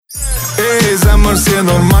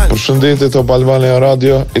Përshëndetje Top Albania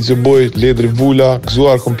Radio, it's your boy Ledri Vulës,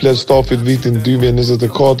 gëzuar komplet stafit vitin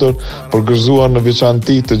 2024, për gëzuar në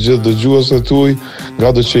veçantë të gjithë dëgjuesët tuaj,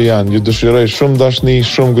 nga do që janë. Ju dëshiroj shumë dashni,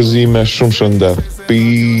 shumë gëzime, shumë shëndet.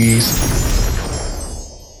 Peace.